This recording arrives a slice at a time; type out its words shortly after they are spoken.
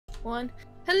One.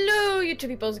 Hello, YouTube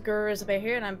people's Gurus Bay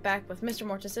here, and I'm back with Mr.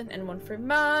 Mortensen and one free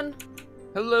man.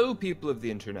 Hello, people of the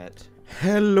internet.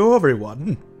 Hello,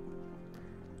 everyone.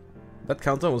 That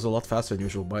countdown was a lot faster than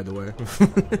usual, by the way.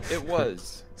 It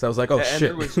was. So I was like, oh, and shit.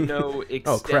 There was no extended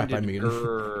oh, crap, I mean.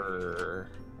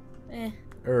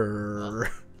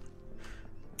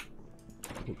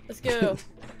 Let's go.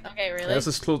 Okay, really? This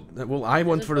is close. Well, I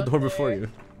went for the door before you.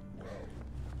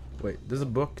 Wait, this is a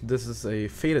book. This is a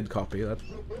faded copy. That.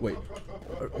 Wait.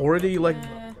 Already, like.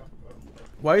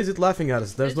 Why is it laughing at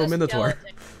us? There's no Minotaur.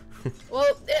 Well,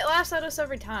 it laughs at us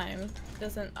every time.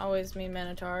 Doesn't always mean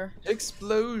Minotaur.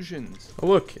 Explosions. Oh,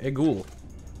 look, a ghoul.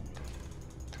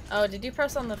 Oh, did you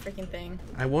press on the freaking thing?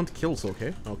 I want kills,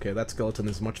 okay? Okay, that skeleton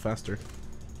is much faster.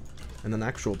 And an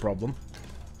actual problem.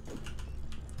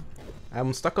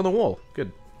 I'm stuck on the wall.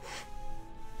 Good.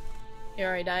 You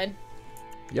already died?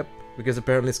 Yep, because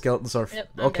apparently skeletons are... Yep,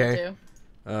 I'm okay.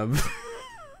 dead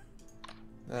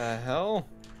The hell?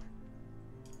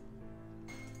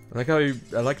 I like how you...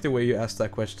 I like the way you asked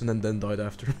that question and then died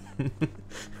after.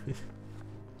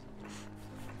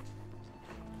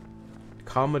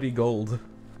 Comedy gold.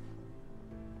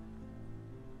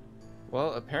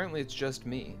 Well, apparently it's just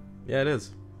me. Yeah, it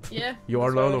is. Yeah. You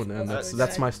are that's alone, and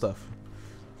that's my stuff.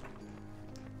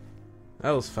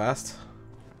 That was fast.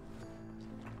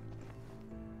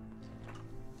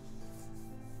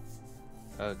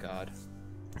 Oh god.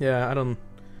 Yeah, I don't...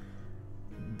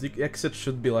 The exit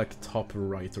should be like top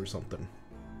right or something.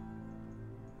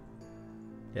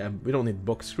 Yeah, we don't need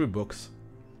books. Screw books.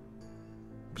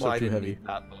 Well, I too didn't heavy. need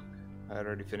that book. I had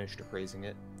already finished appraising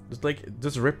it.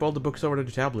 Just rip all the books over to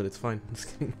the tablet. It's fine. That's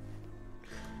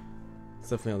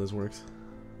definitely how this works.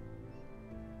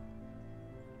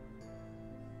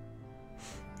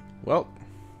 Well,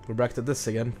 we're back to this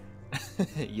again.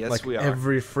 Yes, like we are.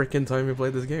 Every freaking time we play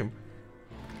this game.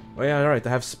 Oh yeah, alright, I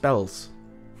have spells.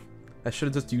 I should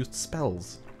have just used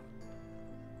spells.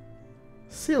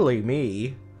 Silly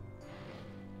me.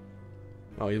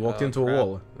 Oh, you walked into a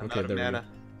wall. Okay, there we go.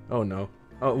 Oh no.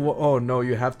 Oh no,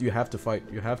 you have to fight.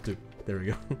 You have to. There we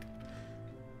go.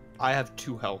 I have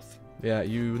 2 health. Yeah,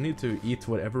 you need to eat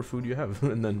whatever food you have,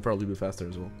 and then probably be faster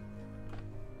as well.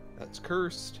 That's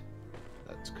cursed.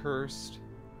 That's cursed.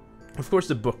 Of course,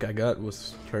 the book I got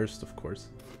was cursed, of course.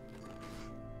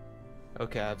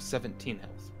 Okay, I have 17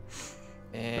 health.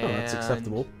 And oh, that's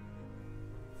acceptable.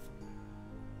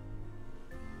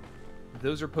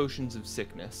 Those are potions of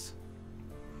sickness.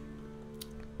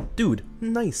 Dude,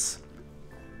 nice.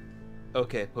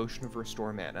 Okay, potion of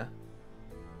restore mana.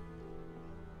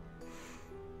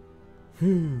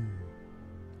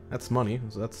 That's money,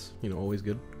 so that's, you know, always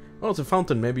good. Oh, it's a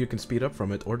fountain. Maybe you can speed up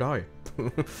from it or die.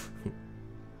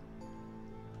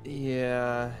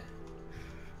 Yeah.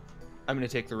 I'm gonna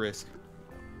take the risk.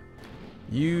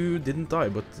 You didn't die,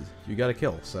 but you got a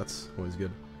kill, so that's always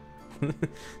good.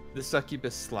 The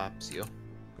succubus slaps you.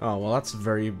 Oh, well, that's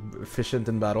very efficient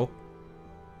in battle.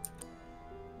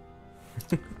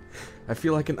 I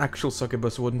feel like an actual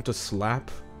succubus wouldn't just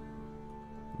slap.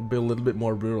 It'd be a little bit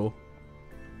more brutal.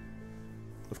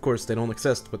 Of course, they don't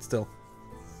exist, but still.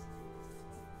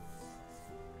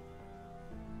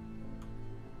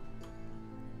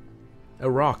 A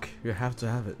rock. You have to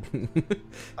have it.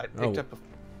 I picked up a...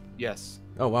 Yes.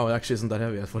 Oh wow, it actually isn't that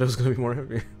heavy. I thought it was gonna be more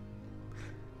heavy.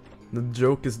 The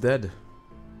joke is dead.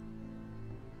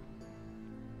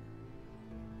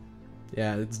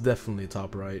 Yeah, it's definitely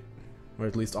top right. Or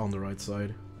at least on the right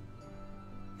side.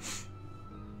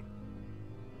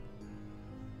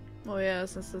 Oh yeah,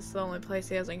 since this is the only place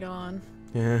he hasn't gone.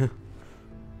 Yeah.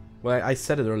 Well, I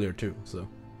said it earlier too, so.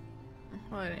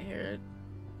 Oh, I didn't hear it.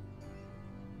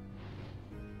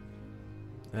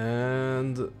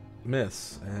 And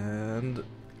miss. And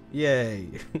yay.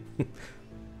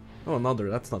 Oh, another.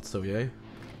 That's not so yay.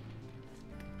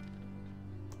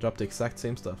 Drop the exact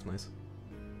same stuff. Nice.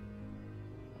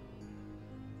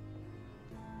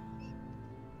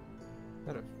 Is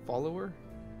that a follower?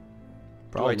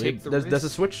 Probably. Do I take the there's a risk?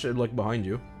 switch like behind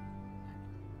you.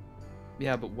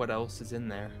 Yeah, but what else is in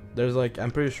there? There's like, I'm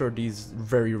pretty sure these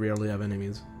very rarely have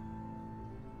enemies.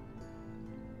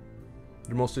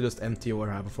 They're mostly just empty or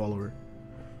have a follower.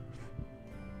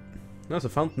 There's a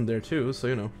fountain there too, so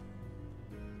you know.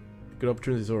 Good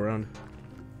opportunities all around.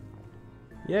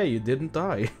 Yeah, you didn't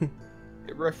die.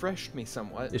 It refreshed me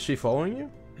somewhat. Is she following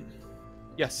you?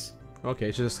 Yes. Okay,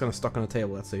 she's just kind of stuck on a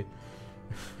table, let's see.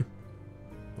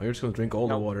 Well, you're just gonna drink all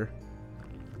the water.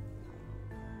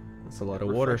 That's a lot of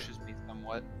water. Refreshes me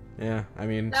somewhat. Yeah, I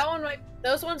mean...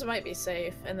 Those ones might be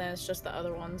safe, and then it's just the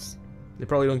other ones. They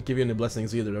probably don't give you any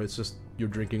blessings either, though. It's just you're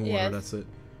drinking water, Yeah. that's it.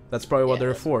 That's probably what Yeah, they're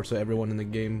that's- for, so everyone in the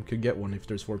game could get one if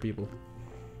there's 4 people.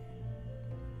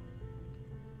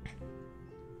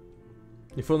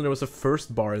 If only there was a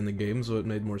first bar in the game, so it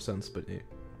made more sense, but yeah.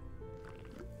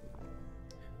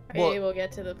 Maybe we'll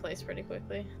get to the place pretty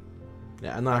quickly.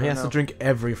 Yeah, now he has to drink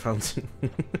every fountain.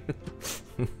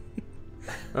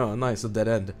 Oh, nice, a dead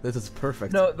end. This is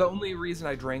perfect. No, the only reason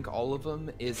I drank all of them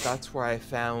is that's where I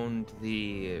found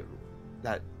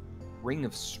that ring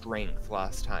of strength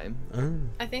last time.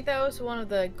 I think that was one of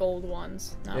the gold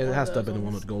ones. Not Yeah, it one has of to have those been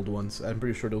one ones. of the gold ones. I'm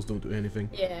pretty sure those don't do anything.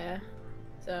 Yeah.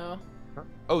 So.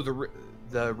 Oh,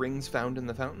 the rings found in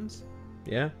the fountains?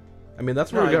 Yeah. I mean,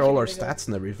 that's where No, we got I all our think they go- stats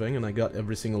and everything, and I got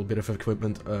every single bit of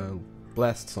equipment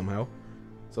blessed somehow.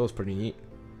 So it was pretty neat.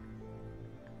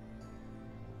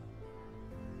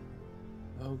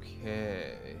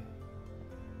 Okay.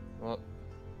 Well,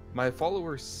 my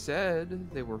followers said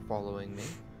they were following me.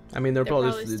 I mean, they're They're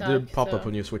probably probably they'll stuck, pop up so-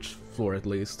 when you switch floor at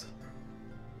least.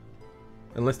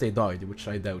 Unless they died, which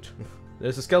I doubt.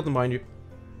 There's a skeleton behind you.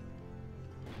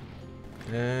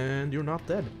 And you're not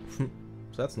dead. So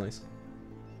that's nice.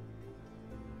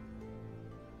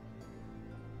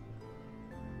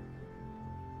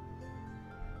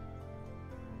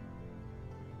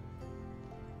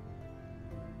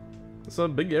 It's a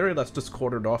big area that's just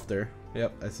quartered off there.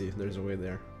 Yep, I see. There's a way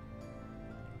there.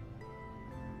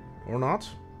 Or not?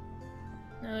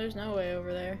 No, there's no way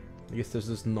over there. I guess there's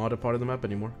just not a part of the map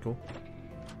anymore. Cool.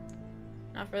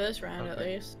 Not for this round, at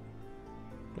Okay. least.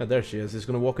 Yeah, there she is. He's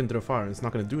gonna walk into the fire and it's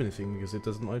not gonna do anything because it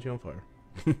doesn't light you on fire.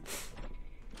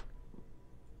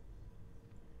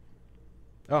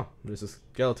 Oh, there's a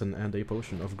skeleton and a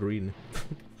potion of green.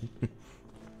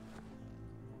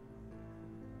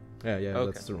 Yeah, Okay.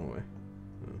 that's the wrong way.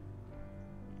 Yeah.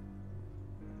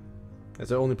 That's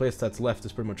the only place that's left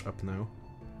is pretty much up now.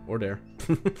 Or there.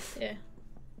 Yeah.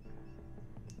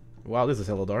 Wow, this is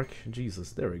hella dark.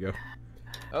 Jesus, there we go.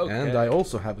 Okay. And I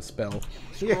also have a spell.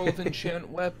 Scroll of enchant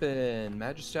weapon,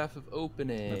 Magistaff of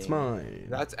opening. That's mine.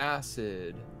 That's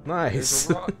acid. Nice. There's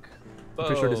a rock. I'm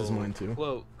pretty sure this is bow, mine too.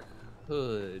 Cloak,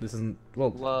 hood, This isn't. Well,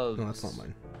 gloves. no, that's not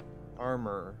mine.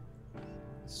 Armor,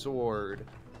 sword,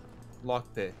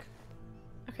 lockpick.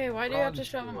 Okay, why do you have to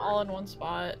shove them all in one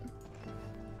spot?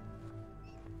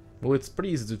 Well, it's pretty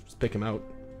easy to pick him out.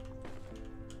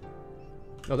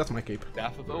 Oh, that's my cape.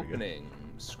 Staff of There we go. opening.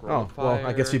 Scroll Oh, of fire. well,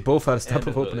 I guess we both had a step and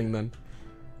of a hood. opening then.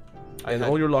 I And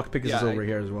had- all your lockpick is yeah, over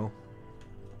here as well.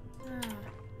 Ah,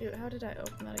 dude, how did I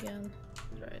open that again?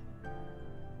 That's right.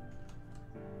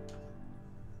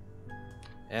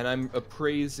 And I'm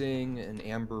appraising an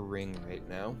amber ring right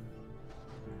now.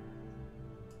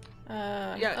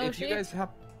 Yeah, oh, if you guys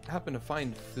happen to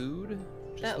find food,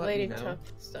 just that let lady me know. took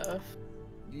stuff.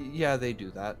 Yeah, they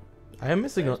do that. I am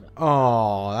missing a. There's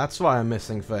Oh, that's why I'm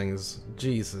missing things.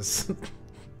 Jesus.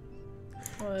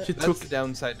 What? She That's took. the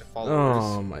downside to followers.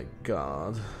 Oh my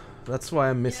god. That's why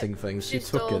I'm missing things. She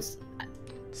took stole it. I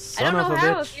Son don't of know a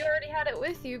how, bitch. if you already had it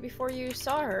with you before you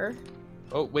saw her.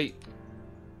 Oh, wait.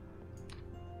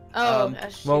 Oh,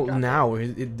 she Well, dropped now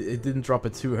it didn't drop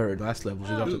it to her last level.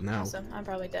 She Oh, dropped it now. Awesome. I'm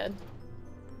probably dead.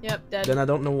 Yep, dead. Then I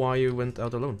don't know why you went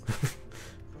out alone.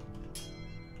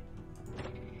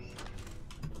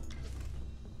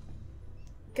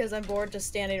 Because I'm bored just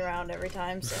standing around every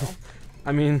time, so.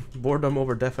 I mean, boredom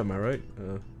over death, am I right?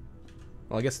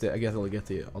 Well, I guess I'll get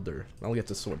the other. I'll get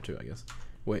the sword too, I guess.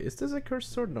 Wait, is this a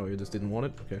cursed sword? No, you just didn't want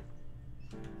it. Okay.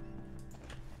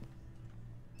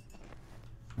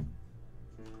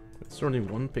 Is there only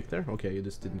one pick there? Okay, you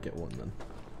just didn't get one then.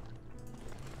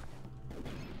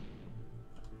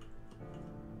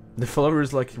 The flower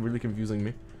is like really confusing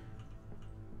me.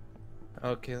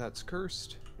 Okay, that's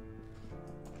cursed.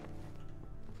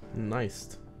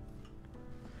 Nice.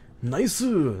 Nice!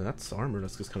 That's armor,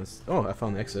 that's just kind of... Oh, I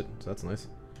found an exit, so that's nice.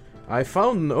 I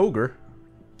found an ogre.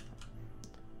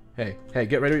 Hey,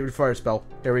 get ready with your fire spell.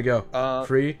 Here we go.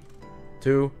 3,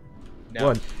 2, No.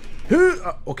 1.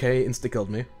 Okay, insta-killed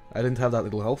me. I didn't have that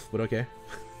little health, but okay.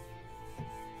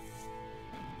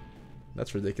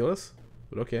 That's ridiculous,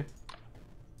 but okay.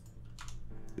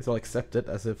 I'll accept it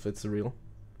as if it's real.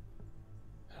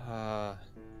 I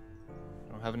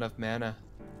don't have enough mana.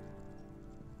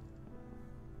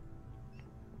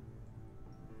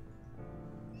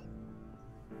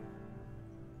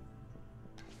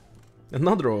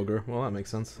 Another ogre. Well, that makes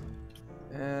sense.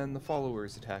 And the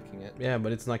follower's attacking it. Yeah,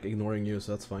 but it's not ignoring you,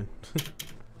 so that's fine.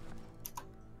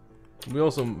 We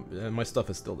also... my stuff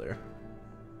is still there.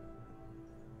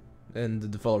 And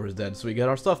the follower is dead, so we get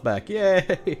our stuff back.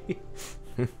 Yay!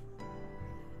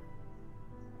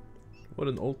 What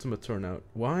an ultimate turnout.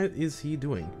 What is he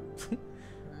doing?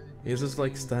 He's just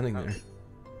like standing there.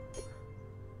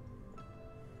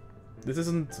 This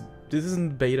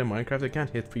isn't beta Minecraft. I can't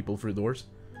hit people through doors.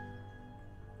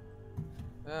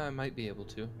 I might be able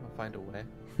to. I'll find a way.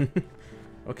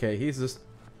 Okay, he's just...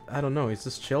 I don't know, he's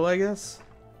just chill, I guess?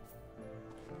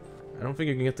 I don't think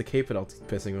you can get the cape without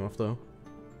pissing off, though.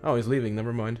 Oh, he's leaving,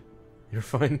 never mind. You're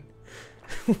fine.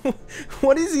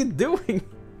 What is he doing?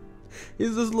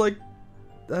 He's just like...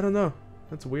 I don't know.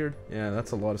 That's weird. Yeah,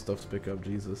 that's a lot of stuff to pick up,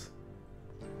 Jesus.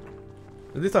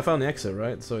 At least I found the exit,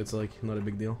 right? So it's like, not a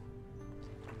big deal.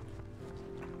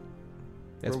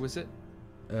 Where was it?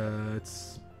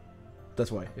 It's...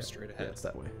 That's why. Yeah. Straight ahead. Yeah, it's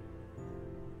that way.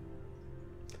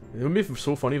 It would be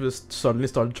so funny if this suddenly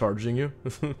started charging you.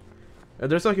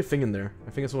 There's like a thing in there. I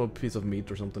think it's a little piece of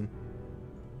meat or something.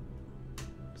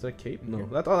 Is that cape? No.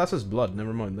 That, oh, that's just blood.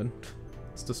 Never mind then.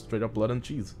 It's just straight up blood and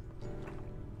cheese.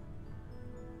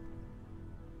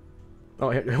 Oh,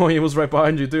 he was right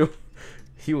behind you too.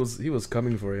 He was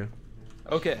coming for you.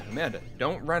 Okay, Amanda,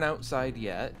 don't run outside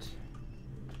yet.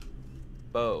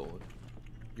 Bow.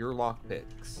 Your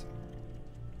lockpicks.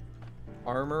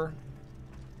 Armor.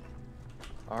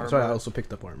 Sorry, I also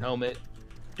picked up armor. Helmet.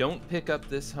 Don't pick up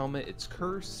this helmet. It's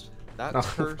cursed. That's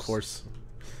cursed. Of course.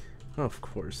 Of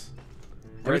course.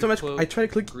 Every time I try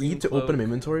to click E to open an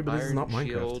inventory, but this is not Minecraft.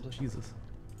 Shield, Jesus.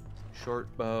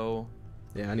 Short bow.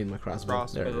 Yeah, I need my crossbow.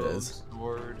 There it is.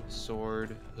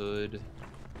 Sword, hood.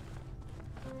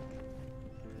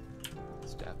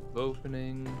 Staff of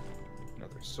opening.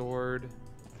 Another sword.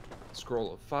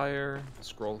 Scroll of fire.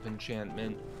 Scroll of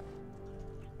enchantment.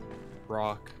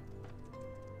 Rock.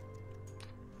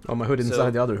 Oh, my hood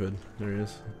inside the other hood. There it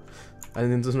is.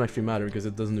 And it doesn't actually matter because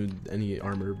it doesn't do any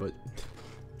armor, but...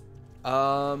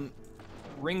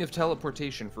 Ring of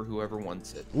teleportation for whoever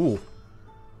wants it. Ooh.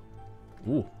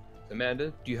 Ooh.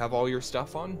 Amanda, do you have all your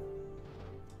stuff on?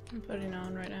 I'm putting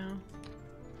on right now.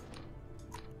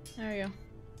 There you go.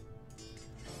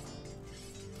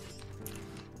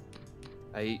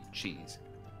 I ate cheese.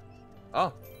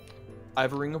 Oh. I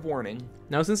have a ring of warning.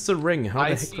 Now, since it's a ring, how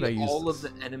the heck could I use all this?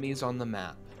 of the enemies on the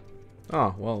map.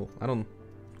 Oh, well, I don't...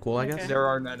 Cool, I guess? There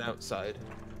are none outside.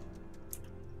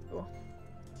 Cool.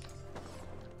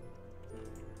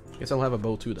 Guess I'll have a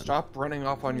bow too then. Stop running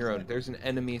off on your own. There's an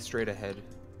enemy straight ahead.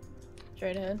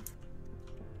 Straight ahead.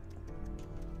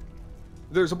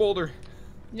 There's a boulder.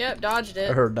 Yep, dodged it.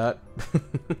 I heard that.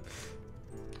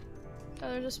 Oh,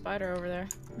 there's a spider over there.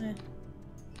 Eh.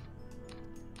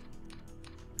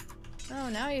 Oh,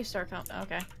 now you start coming.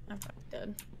 Okay, I'm fucking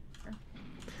dead.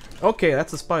 Okay,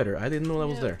 that's a spider. I didn't know that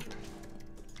was there.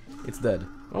 It's dead.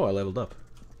 Oh, I leveled up.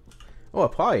 Oh, a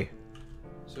pie.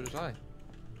 So did I.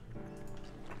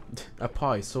 A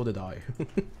pie, so did I.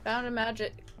 Found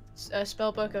a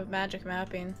spell book of magic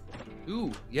mapping.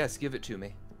 Ooh, yes, give it to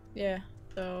me. Yeah,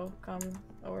 so come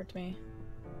over to me.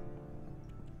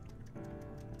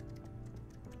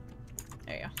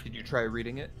 There you go. Did you try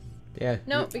reading it? Yeah.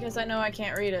 No, because I know I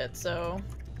can't read it, so...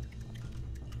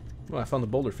 Well, I found the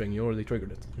boulder thing. You already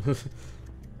triggered it.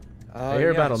 I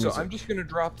hear battle so music. I'm just gonna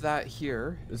drop that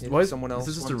here. Why is someone else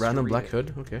this just a wants to random read black it.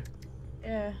 hood? Okay.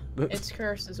 Yeah, it's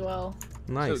cursed as well.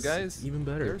 Nice. So guys, even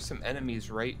better. There's some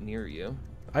enemies right near you.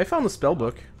 I found the spell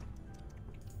book.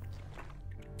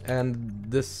 And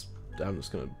this... I'm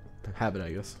just gonna have it,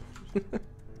 I guess.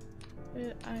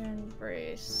 Iron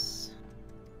brace.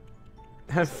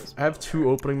 I have 2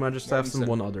 opening magic staffs and Mortensen.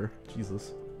 1 other.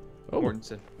 Jesus. Oh.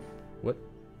 Mortensen, What?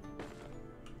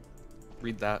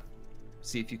 read that.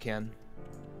 See if you can.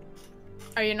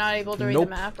 Are you not able to read Nope. the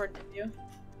map, or did you?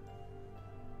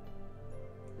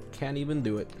 Can't even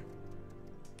do it.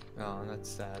 Oh, that's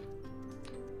sad.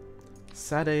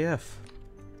 Sad AF.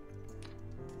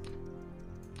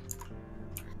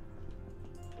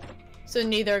 So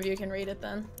neither of you can read it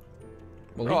then?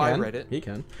 Well, Oh, he I can. read it. He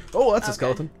can. Oh, that's a Okay.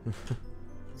 skeleton.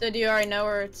 So do you already know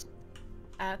where it's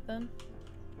at then?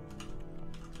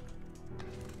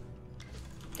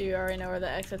 Do you already know where the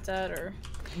exit's at, or?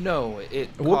 No, it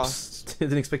Whoops. costs. I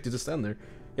didn't expect you to stand there.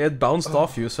 It bounced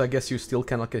off you, so I guess you still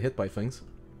cannot get hit by things.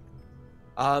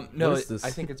 No, What is this? I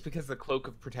think it's because of the cloak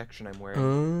of protection I'm wearing.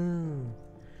 Oh.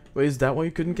 Wait, is that why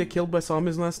you couldn't get killed by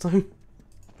zombies last time?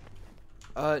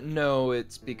 No,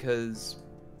 it's because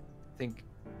I think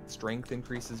strength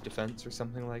increases defense or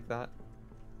something like that.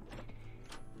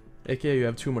 AKA, you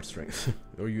have too much strength.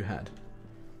 Or you had.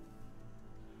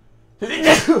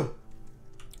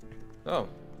 Oh,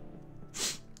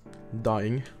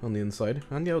 Dying on the inside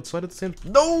and the outside at the same.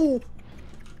 No!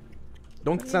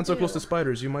 Don't do you stand so close do? to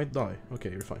spiders, you might die.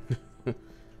 Okay, you're fine.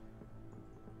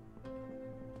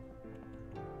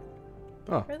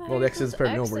 Oh, Where the well, the heck exit is is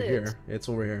apparently over exit? here. It's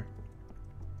over here.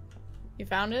 You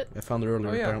found it? I found it earlier,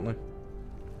 Oh, yeah. apparently.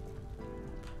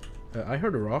 I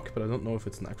heard a rock, but I don't know if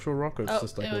it's an actual rock or it's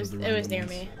just like it was near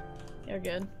me. You're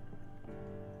good.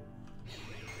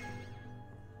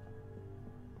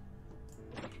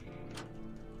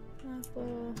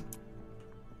 Apple.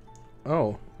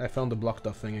 Oh, I found the blocked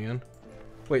off thing again.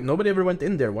 Wait, nobody ever went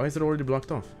in there. Why is it already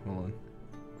blocked off? Hold on.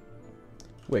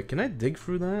 Wait, can I dig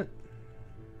through that?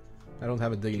 I don't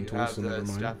have a digging tool, so never mind.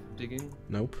 Staff digging?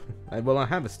 Nope. Well, I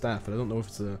have a staff, but I don't know if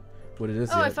it's what it is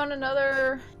yet. I found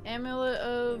another amulet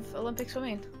of Olympic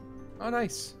swimming. Oh,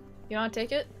 nice. You want to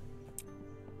take it?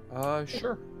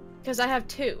 Sure. Because I have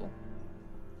 2.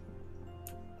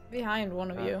 Behind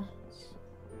one of you.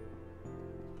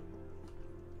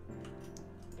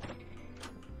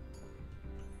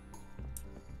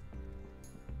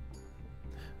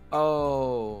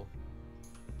 Oh.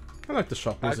 I like the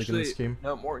shop music in this game.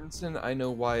 No, Mortensen, I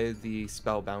know why the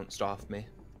spell bounced off me.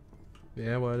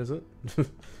 Yeah, what is it?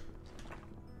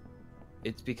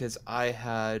 It's because I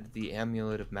had the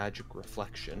Amulet of Magic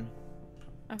Reflection.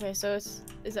 Okay, so is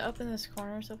it up in this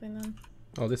corner or something then?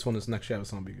 Oh, this one doesn't actually have a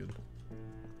zombie good.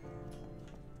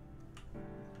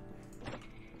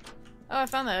 Oh, I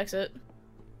found the exit.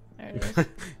 There it is.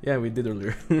 Yeah, we did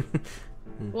earlier.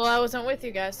 Well, I wasn't with you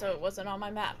guys, so it wasn't on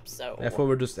my map, so... I thought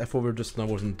we're just not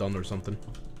wasn't done or something.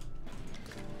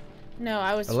 No,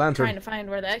 I was trying to find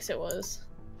where the exit was.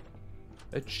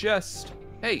 A chest!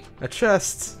 Hey! A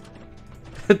chest!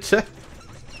 A chest!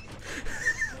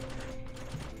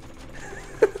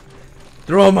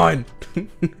 They're all mine!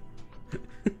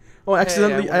 Oh, I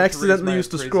accidentally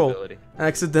used a scroll. I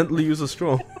accidentally used a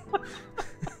scroll.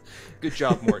 Good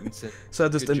job, Mortensen. So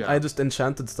I just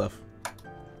enchanted stuff.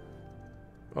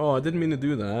 Oh, I didn't mean to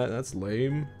do that. That's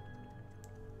lame.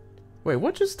 Wait,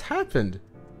 what just happened?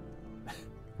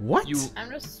 What?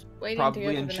 I'm just waiting probably to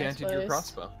go to enchanted the your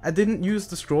next place. crossbow. I didn't use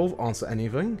the scroll on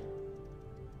anything.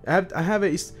 I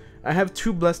have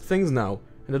 2 blessed things now,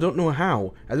 and I don't know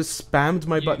how. I just spammed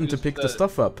my button to pick the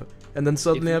stuff up, and then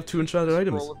suddenly I have 2 enchanted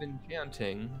items. Scroll of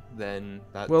enchanting, then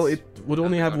that's... Well, it would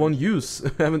only have 1 use.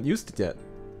 I haven't used it yet.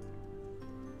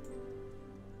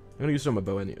 I'm gonna use it on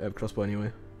my crossbow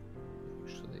anyway.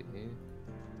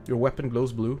 Your weapon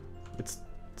glows blue. It's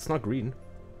not green.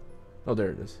 Oh, there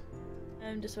it is.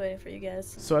 I'm just waiting for you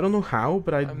guys. So I don't know how,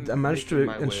 but I managed to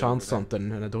my way enchant over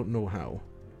something, and I don't know how.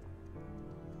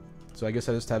 So I guess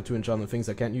I just have to enchant the things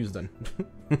I can't use then.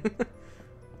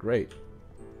 Great.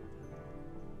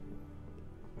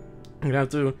 I'm gonna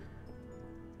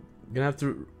have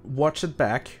to watch it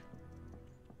back.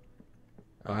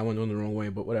 Oh, I went on the wrong way,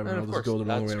 but whatever. I'll just go the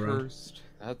wrong way around.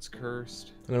 That's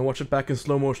cursed. I'm gonna watch it back in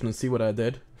slow motion and see what I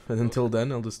did. And until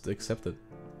then, I'll just accept it.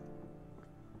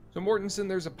 So Mortensen,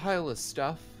 there's a pile of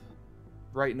stuff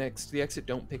right next to the exit.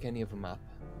 Don't pick any of them up.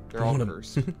 They're all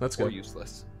cursed. That's or good.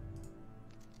 useless.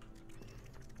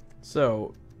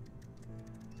 So,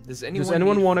 does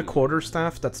anyone need want a food?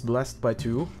 quarterstaff that's blessed by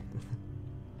 2?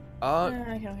 I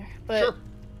don't care. But sure.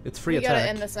 It's free we attack. gotta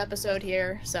end this episode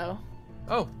here, so...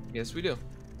 Oh, yes we do.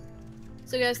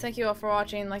 So guys, thank you all for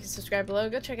watching. Like and subscribe below.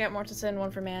 Go check out Mortensen,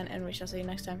 One for Man, and we shall see you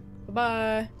next time.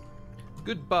 Bye-bye.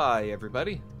 Goodbye,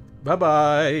 everybody.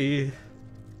 Bye-bye.